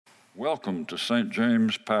Welcome to St.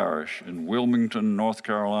 James Parish in Wilmington, North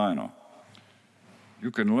Carolina.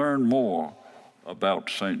 You can learn more about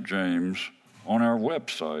St. James on our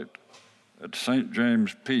website at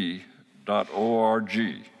stjamesp.org.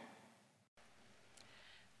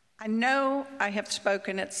 I know I have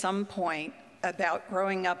spoken at some point about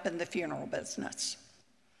growing up in the funeral business,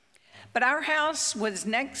 but our house was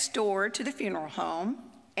next door to the funeral home,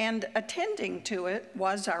 and attending to it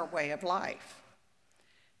was our way of life.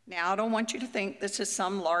 Now, I don't want you to think this is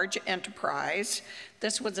some large enterprise.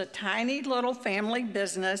 This was a tiny little family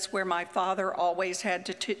business where my father always had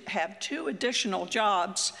to have 2 additional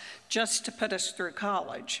jobs just to put us through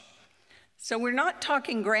college. So we're not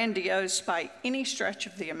talking grandiose by any stretch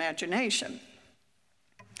of the imagination.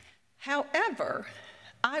 However,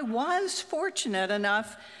 I was fortunate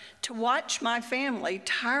enough to watch my family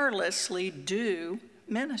tirelessly do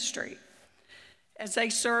ministry as they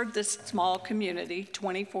served this small community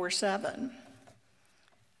 24/7.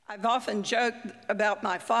 I've often joked about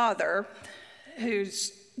my father,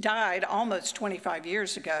 who's died almost 25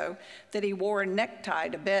 years ago, that he wore a necktie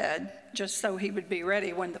to bed just so he would be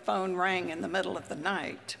ready when the phone rang in the middle of the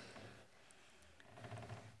night.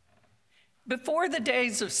 Before the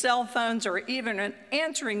days of cell phones or even an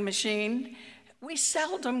answering machine, we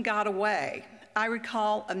seldom got away. I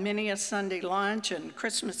recall many a Sunday lunch and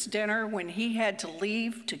Christmas dinner when he had to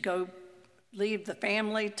leave the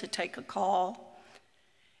family to take a call.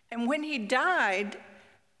 And when he died,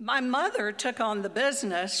 my mother took on the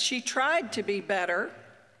business. She tried to be better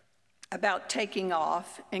about taking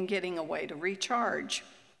off and getting away to recharge.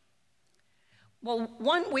 Well,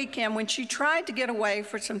 one weekend when she tried to get away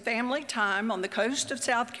for some family time on the coast of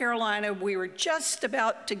South Carolina, we were just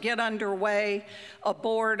about to get underway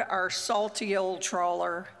aboard our salty old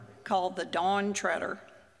trawler called the Dawn Treader.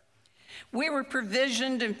 We were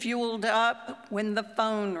provisioned and fueled up when the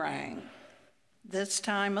phone rang, this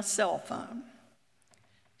time a cell phone.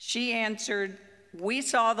 She answered. We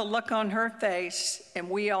saw the look on her face, and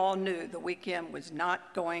we all knew the weekend was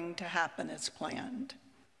not going to happen as planned.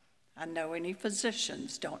 I know any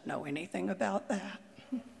physicians don't know anything about that.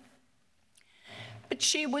 But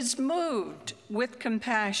she was moved with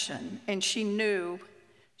compassion, and she knew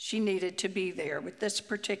she needed to be there with this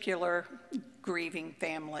particular grieving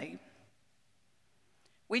family.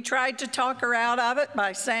 We tried to talk her out of it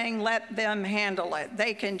by saying, let them handle it.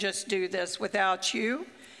 They can just do this without you.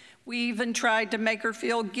 We even tried to make her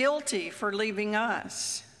feel guilty for leaving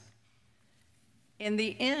us. In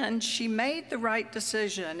the end, she made the right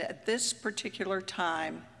decision at this particular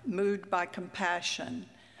time, moved by compassion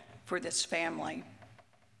for this family.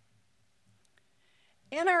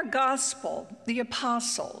 In our gospel, the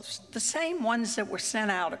apostles, the same ones that were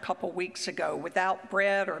sent out a couple weeks ago without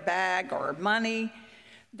bread or bag or money,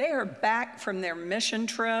 they are back from their mission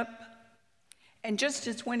trip. And just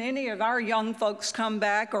as when any of our young folks come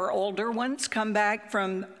back or older ones come back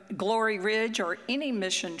from Glory Ridge or any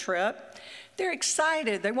mission trip, they're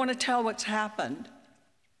excited. They want to tell what's happened.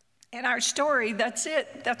 In our story, that's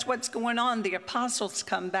it. That's what's going on. The apostles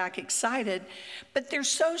come back excited, but they're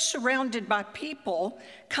so surrounded by people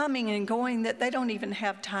coming and going that they don't even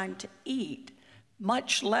have time to eat,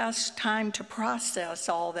 much less time to process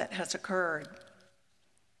all that has occurred.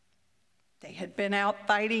 They had been out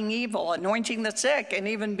fighting evil, anointing the sick, and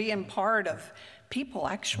even being part of people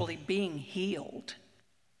actually being healed.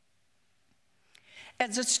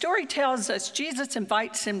 As the story tells us, Jesus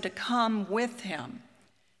invites them to come with him.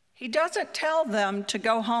 He doesn't tell them to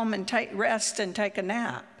go home and take rest and take a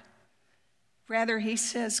nap. Rather, he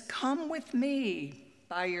says, come with me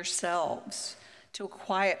by yourselves to a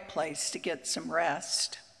quiet place to get some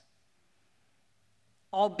rest.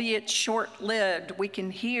 Albeit short-lived, we can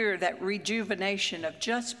hear that rejuvenation of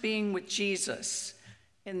just being with Jesus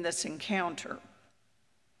in this encounter.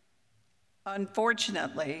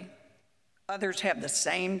 Unfortunately, others have the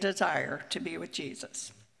same desire to be with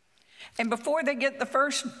Jesus. And before they get the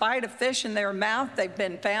first bite of fish in their mouth, they've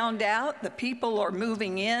been found out. The people are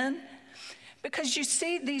moving in. Because you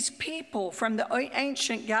see, these people from the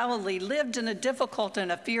ancient Galilee lived in a difficult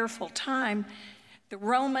and a fearful time. The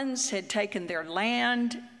Romans had taken their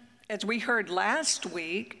land. As we heard last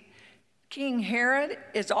week, King Herod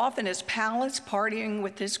is off in his palace partying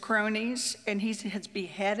with his cronies, and he has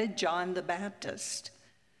beheaded John the Baptist.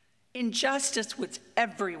 Injustice was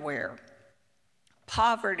everywhere.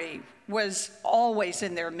 Poverty was always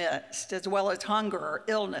in their midst, as well as hunger or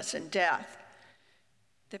illness and death.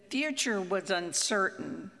 The future was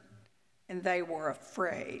uncertain, and they were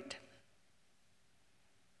afraid.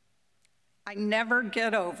 I never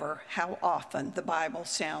get over how often the Bible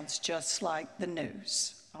sounds just like the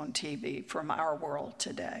news. on TV from our world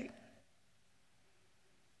today.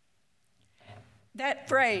 That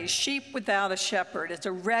phrase, sheep without a shepherd, is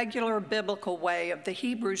a regular biblical way of the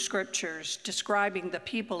Hebrew scriptures describing the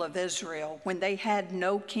people of Israel when they had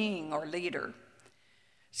no king or leader.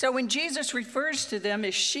 So when Jesus refers to them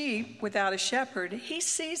as sheep without a shepherd, he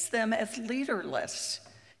sees them as leaderless,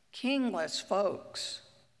 kingless folks.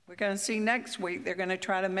 We're going to see next week they're going to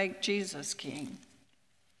try to make Jesus king.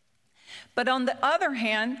 But on the other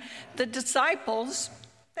hand, the disciples,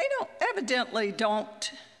 they evidently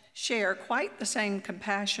don't share quite the same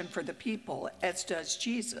compassion for the people as does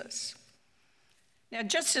Jesus. Now,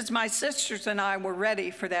 just as my sisters and I were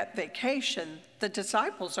ready for that vacation, the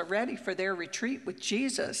disciples are ready for their retreat with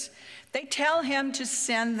Jesus. They tell him to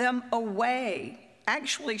send them away.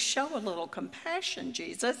 Actually, show a little compassion,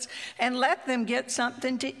 Jesus, and let them get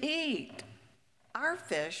something to eat. Our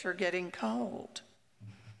fish are getting cold.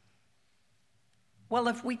 Well,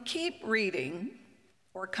 if we keep reading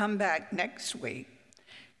or come back next week,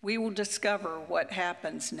 we will discover what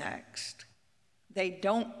happens next. They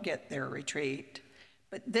don't get their retreat,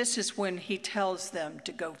 but this is when he tells them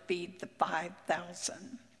to go feed the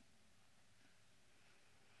 5,000.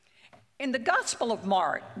 In the Gospel of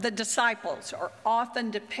Mark, the disciples are often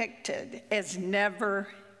depicted as never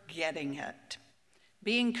getting it,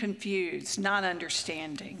 being confused, not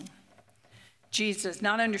understanding Jesus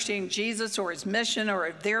or his mission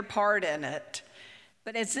or their part in it.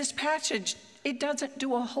 But as this passage, it doesn't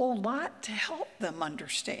do a whole lot to help them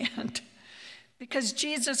understand because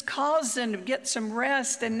Jesus calls them to get some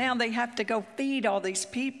rest and now they have to go feed all these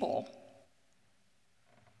people.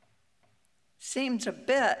 Seems a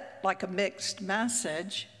bit like a mixed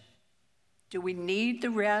message. Do we need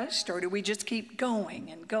the rest or do we just keep going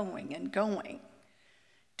and going and going?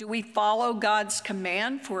 Do we follow God's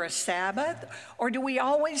command for a Sabbath, or do we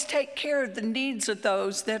always take care of the needs of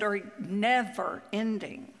those that are never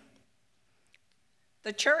ending?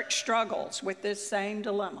 The church struggles with this same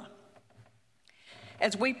dilemma.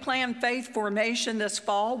 As we plan faith formation this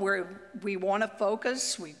fall, we want to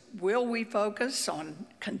focus, will we focus on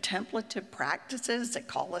contemplative practices that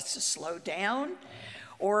call us to slow down?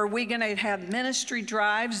 Or are we going to have ministry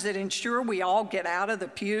drives that ensure we all get out of the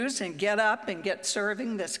pews and get up and get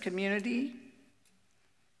serving this community?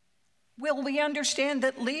 Will we understand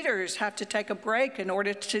that leaders have to take a break in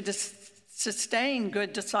order to sustain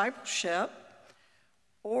good discipleship?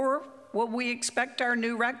 Or will we expect our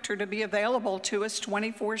new rector to be available to us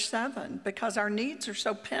 24/7 because our needs are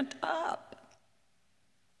so pent up?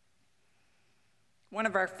 One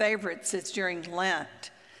of our favorites is during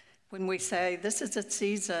Lent, when we say this is a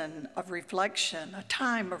season of reflection, a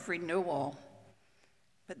time of renewal,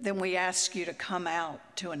 but then we ask you to come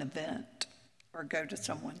out to an event or go to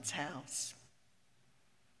someone's house.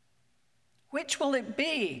 Which will it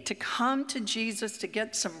be, to come to Jesus to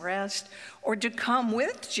get some rest or to come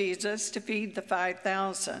with Jesus to feed the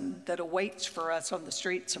 5,000 that awaits for us on the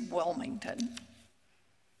streets of Wilmington?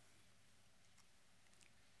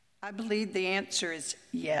 I believe the answer is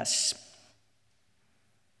yes.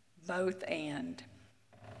 Both and.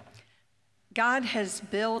 God has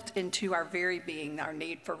built into our very being our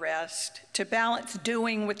need for rest. To balance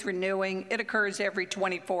doing with renewing, it occurs every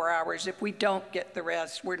 24 hours. If we don't get the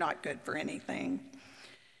rest, we're not good for anything.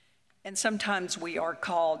 And sometimes we are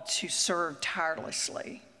called to serve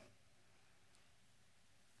tirelessly.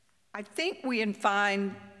 I think we can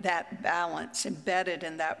find that balance embedded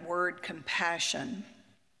in that word compassion.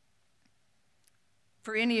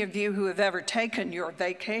 For any of you who have ever taken your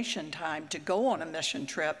vacation time to go on a mission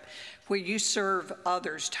trip where you serve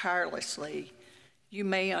others tirelessly, you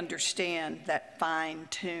may understand that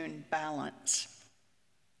fine-tuned balance.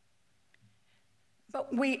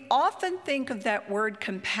 But we often think of that word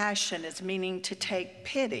compassion as meaning to take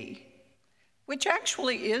pity, which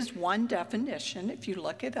actually is one definition if you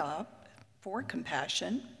look it up for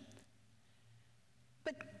compassion.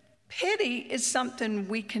 But pity is something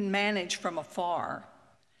we can manage from afar.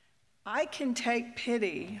 I can take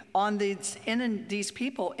pity on these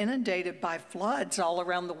people inundated by floods all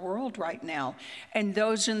around the world right now, and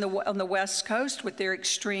those on the West Coast with their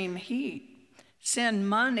extreme heat. Send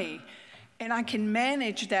money, and I can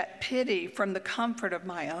manage that pity from the comfort of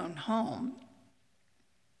my own home.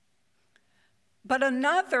 But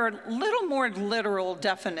another, little more literal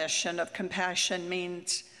definition of compassion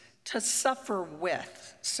means to suffer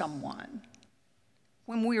with someone.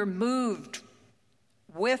 When we are moved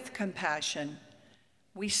with compassion,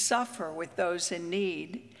 we suffer with those in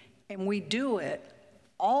need, and we do it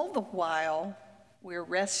all the while we're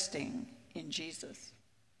resting in Jesus.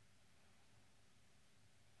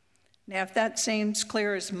 Now, if that seems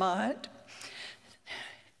clear as mud,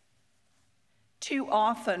 Too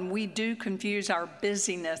often, we do confuse our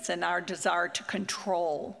busyness and our desire to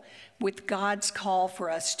control with God's call for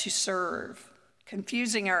us to serve,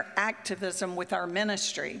 confusing our activism with our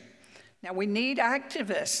ministry. Now, we need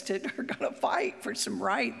activists that are going to fight for some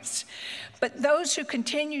rights, but those who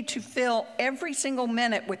continue to fill every single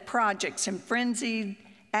minute with projects and frenzied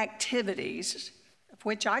activities, of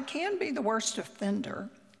which I can be the worst offender,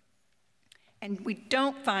 and we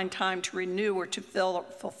don't find time to renew or to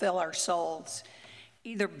fulfill our souls,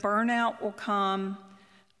 either burnout will come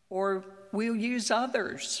or we'll use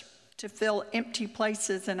others to fill empty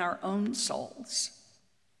places in our own souls.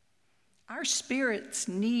 Our spirits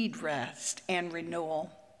need rest and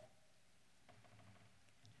renewal.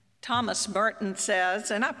 Thomas Merton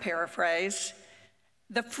says, and I paraphrase,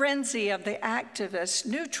 "The frenzy of the activist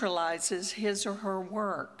neutralizes his or her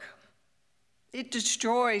work. It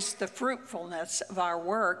destroys the fruitfulness of our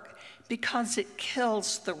work because it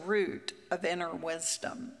kills the root of inner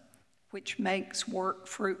wisdom, which makes work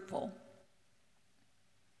fruitful."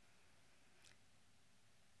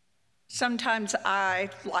 Sometimes I,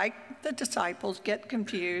 like the disciples, get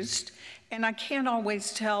confused, and I can't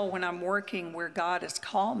always tell when I'm working where God has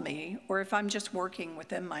called me or if I'm just working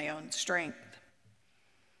within my own strength.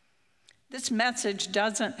 This message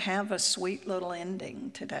doesn't have a sweet little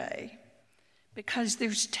ending today because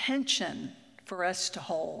there's tension for us to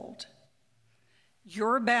hold.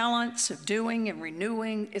 Your balance of doing and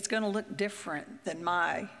renewing is going to look different than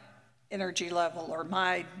my energy level or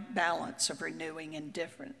my balance of renewing and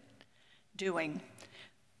doing.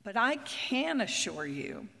 But I can assure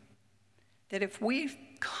you that if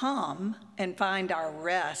we come and find our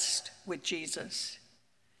rest with Jesus,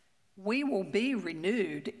 we will be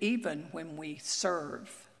renewed even when we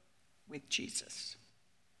serve with Jesus.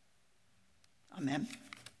 Amen.